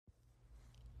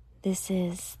This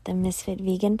is the Misfit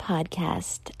Vegan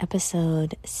Podcast,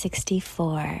 episode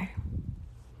 64.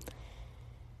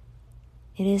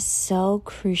 It is so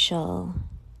crucial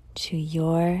to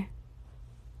your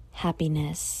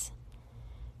happiness,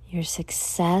 your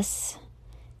success,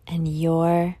 and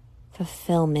your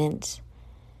fulfillment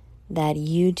that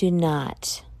you do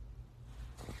not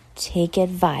take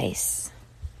advice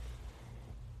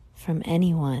from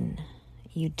anyone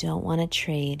you don't want to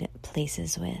trade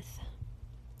places with.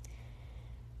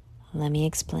 Let me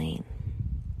explain.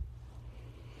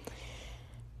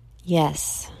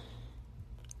 Yes.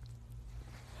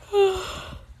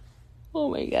 Oh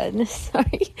my goodness,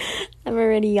 sorry. I'm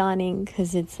already yawning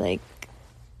because it's like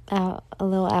a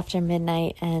little after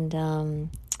midnight and I'm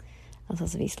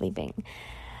supposed to be sleeping.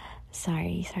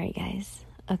 Sorry guys.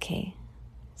 Okay,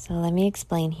 so let me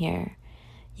explain here.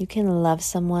 You can love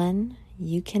someone,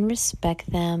 you can respect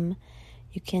them,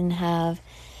 you can have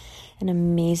an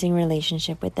amazing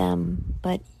relationship with them,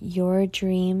 but your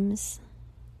dreams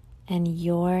and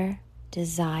your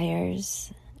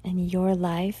desires and your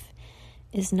life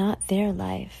is not their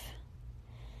life.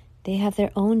 They have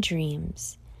their own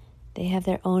dreams. They have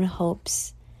their own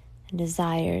hopes and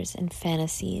desires and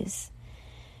fantasies.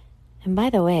 And by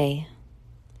the way,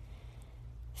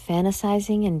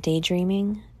 fantasizing and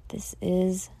daydreaming, this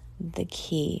is the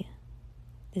key.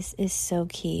 This is so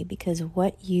key because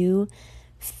what you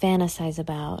fantasize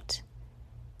about,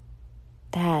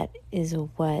 that is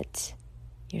what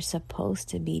you're supposed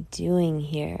to be doing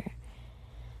here.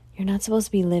 You're not supposed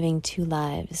to be living two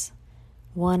lives,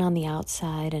 one on the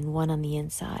outside and one on the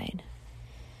inside.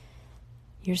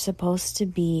 You're supposed to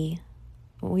be,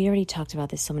 we already talked about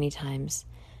this so many times.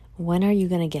 When are you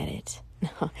going to get it?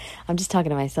 No, I'm just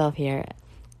talking to myself here.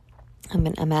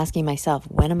 I'm asking myself,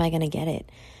 when am I going to get it?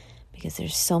 Because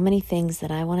there's so many things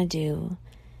that I want to do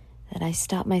that I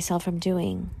stop myself from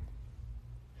doing.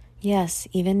 Yes,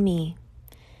 even me.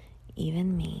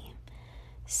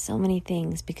 So many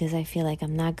things because I feel like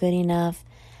I'm not good enough.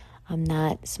 I'm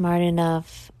not smart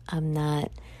enough. I'm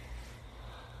not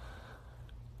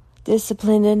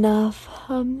disciplined enough.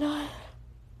 I'm not...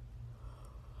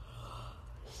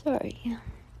 Sorry.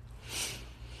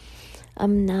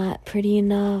 I'm not pretty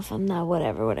enough. I'm not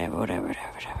whatever. I'm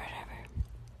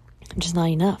just not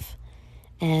enough.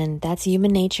 And that's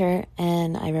human nature,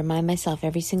 and I remind myself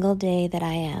every single day that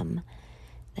I am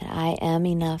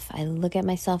enough. I look at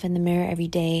myself in the mirror every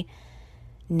day,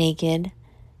 naked,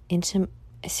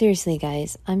 seriously,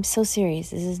 guys, I'm so serious.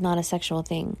 This is not a sexual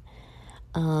thing.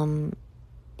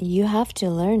 You have to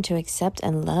learn to accept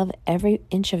and love every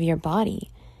inch of your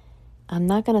body. I'm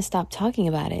not going to stop talking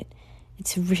about it.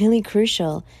 It's really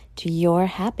crucial to your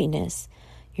happiness.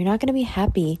 You're not going to be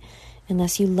happy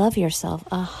unless you love yourself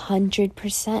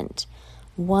 100%,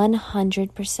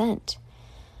 100%.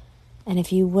 And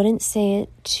if you wouldn't say it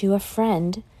to a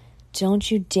friend,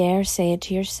 don't you dare say it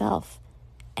to yourself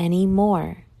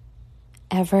anymore,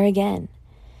 ever again.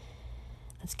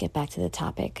 Let's get back to the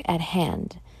topic at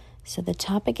hand. So the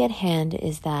topic at hand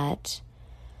is that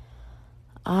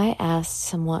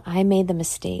I made the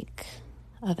mistake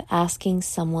of asking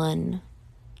someone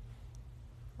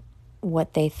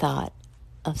what they thought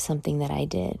of something that I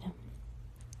did.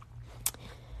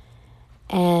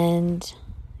 And,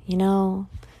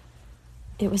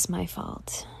 it was my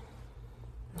fault.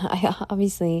 I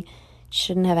obviously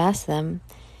shouldn't have asked them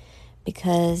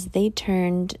because they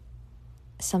turned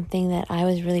something that I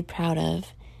was really proud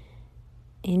of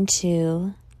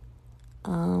into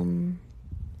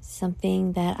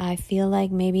something that I feel like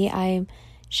maybe I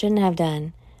shouldn't have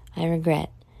done. I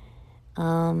regret.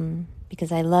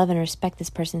 Because I love and respect this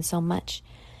person so much.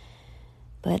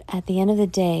 But at the end of the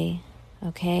day,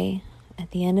 okay? At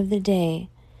the end of the day,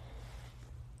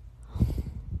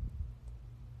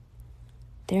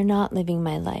 they're not living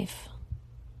my life.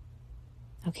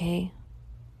 Okay?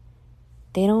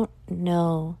 They don't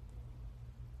know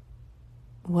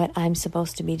what I'm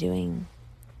supposed to be doing.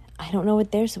 I don't know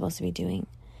what they're supposed to be doing.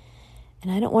 And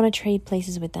I don't want to trade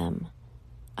places with them.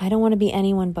 I don't want to be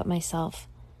anyone but myself.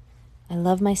 I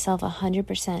love myself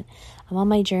 100%. I'm on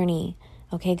my journey.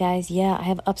 Okay, guys? Yeah, I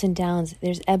have ups and downs.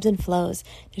 There's ebbs and flows.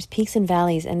 There's peaks and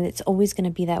valleys, and it's always going to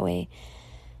be that way.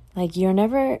 Like, you're not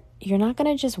going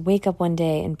to just wake up one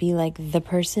day and be like the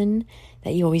person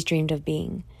that you always dreamed of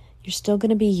being. You're still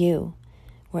going to be you.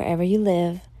 Wherever you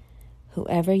live,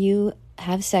 whoever you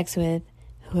have sex with,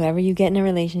 whoever you get in a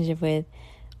relationship with,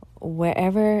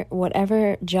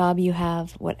 whatever job you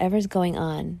have, whatever's going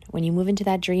on, when you move into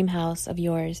that dream house of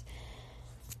yours,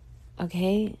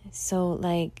 okay? So,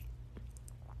 like,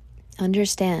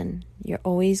 understand, you're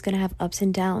always going to have ups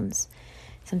and downs.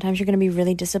 Sometimes you're going to be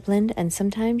really disciplined, and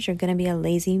sometimes you're going to be a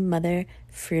lazy mother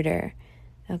fruiter.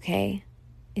 Okay?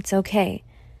 It's okay.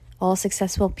 All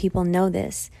successful people know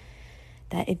this,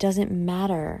 that it doesn't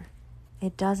matter.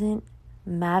 It doesn't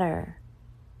matter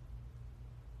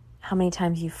how many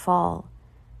times you fall.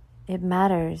 It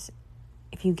matters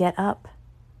if you get up.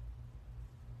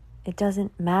 It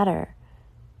doesn't matter.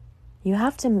 You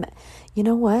have to, you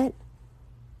know what?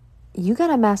 You got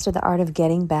to master the art of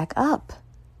getting back up.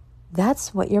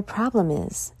 That's what your problem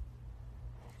is.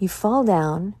 You fall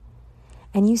down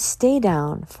and you stay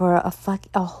down for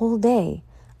a whole day,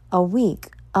 a week,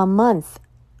 a month,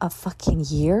 a fucking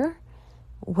year.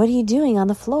 What are you doing on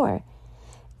the floor?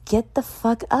 Get the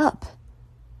fuck up.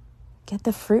 Get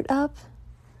the fruit up.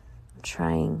 I'm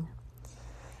trying.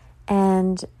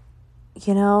 And,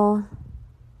 you know,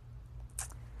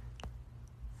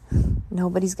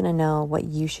 nobody's going to know what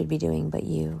you should be doing but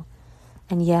you.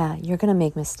 And yeah, you're going to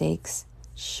make mistakes.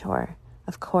 Sure.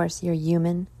 Of course, you're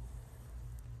human.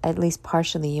 At least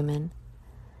partially human.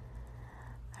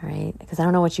 All right? Because I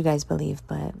don't know what you guys believe,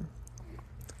 but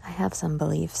I have some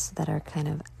beliefs that are kind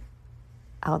of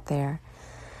out there.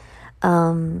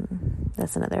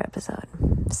 That's another episode.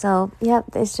 So, yeah,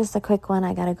 it's just a quick one.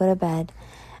 I got to go to bed.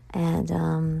 And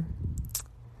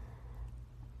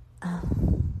I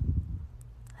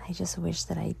just wish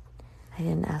that I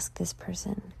didn't ask this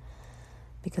person,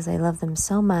 because I love them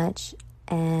so much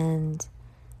and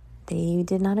they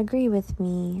did not agree with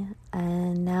me,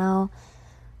 and now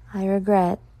I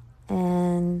regret.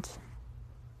 And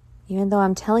even though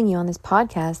I'm telling you on this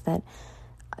podcast that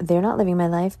they're not living my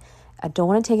life, I don't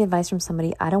want to take advice from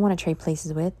somebody I don't want to trade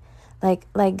places with. Like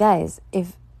guys,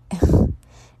 if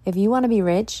you want to be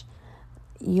rich,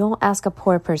 you don't ask a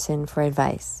poor person for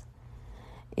advice.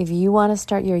 If you want to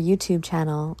start your YouTube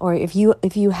channel, or if you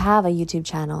have a YouTube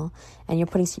channel and you're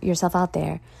putting yourself out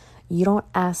there, you don't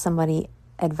ask somebody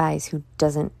advice who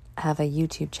doesn't have a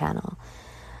YouTube channel.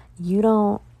 You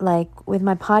don't, like with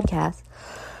my podcast.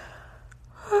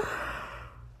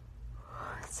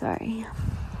 Sorry.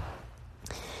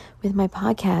 With my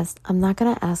podcast, I'm not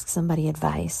going to ask somebody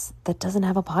advice that doesn't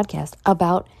have a podcast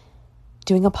about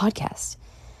doing a podcast.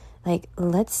 Like,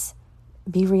 let's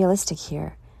be realistic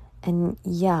here. And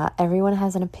yeah, everyone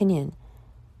has an opinion,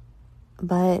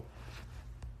 but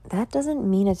that doesn't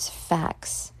mean it's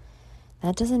facts.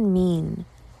 That doesn't mean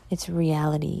it's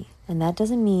reality. And that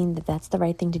doesn't mean that that's the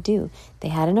right thing to do. They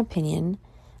had an opinion.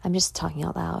 I'm just talking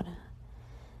out loud.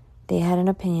 They had an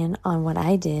opinion on what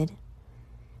I did,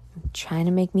 trying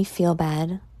to make me feel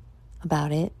bad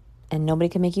about it. And nobody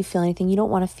can make you feel anything you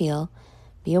don't want to feel.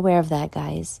 Be aware of that,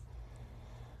 guys.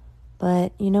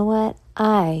 But you know what?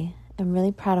 I'm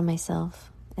really proud of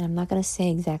myself, and I'm not going to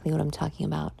say exactly what I'm talking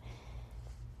about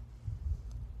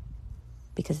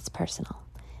because it's personal.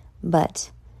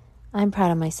 But I'm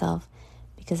proud of myself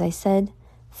because I said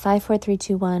 5, 4, 3,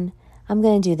 2, 1. I'm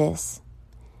going to do this,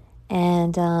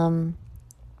 and I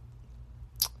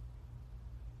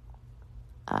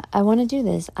want to do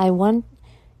this.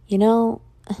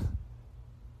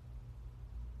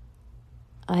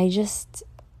 I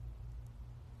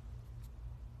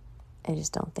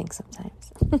just don't think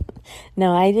sometimes.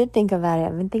 No, I did think about it.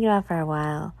 I've been thinking about it for a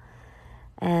while.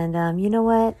 And you know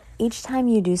what? Each time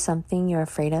you do something you're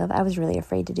afraid of, I was really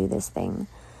afraid to do this thing.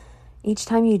 Each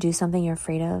time you do something you're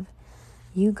afraid of,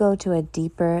 you go to a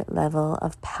deeper level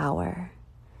of power.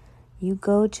 You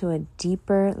go to a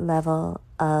deeper level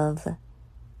of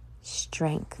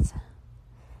strength.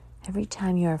 Every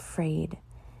time you're afraid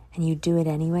and you do it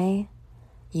anyway,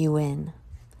 you win.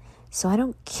 So I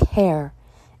don't care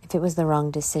if it was the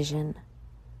wrong decision.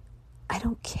 I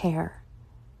don't care.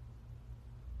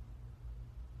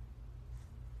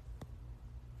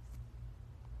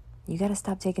 You got to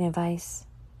stop taking advice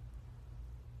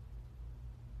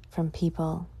from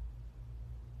people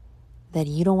that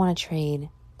you don't want to trade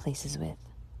places with.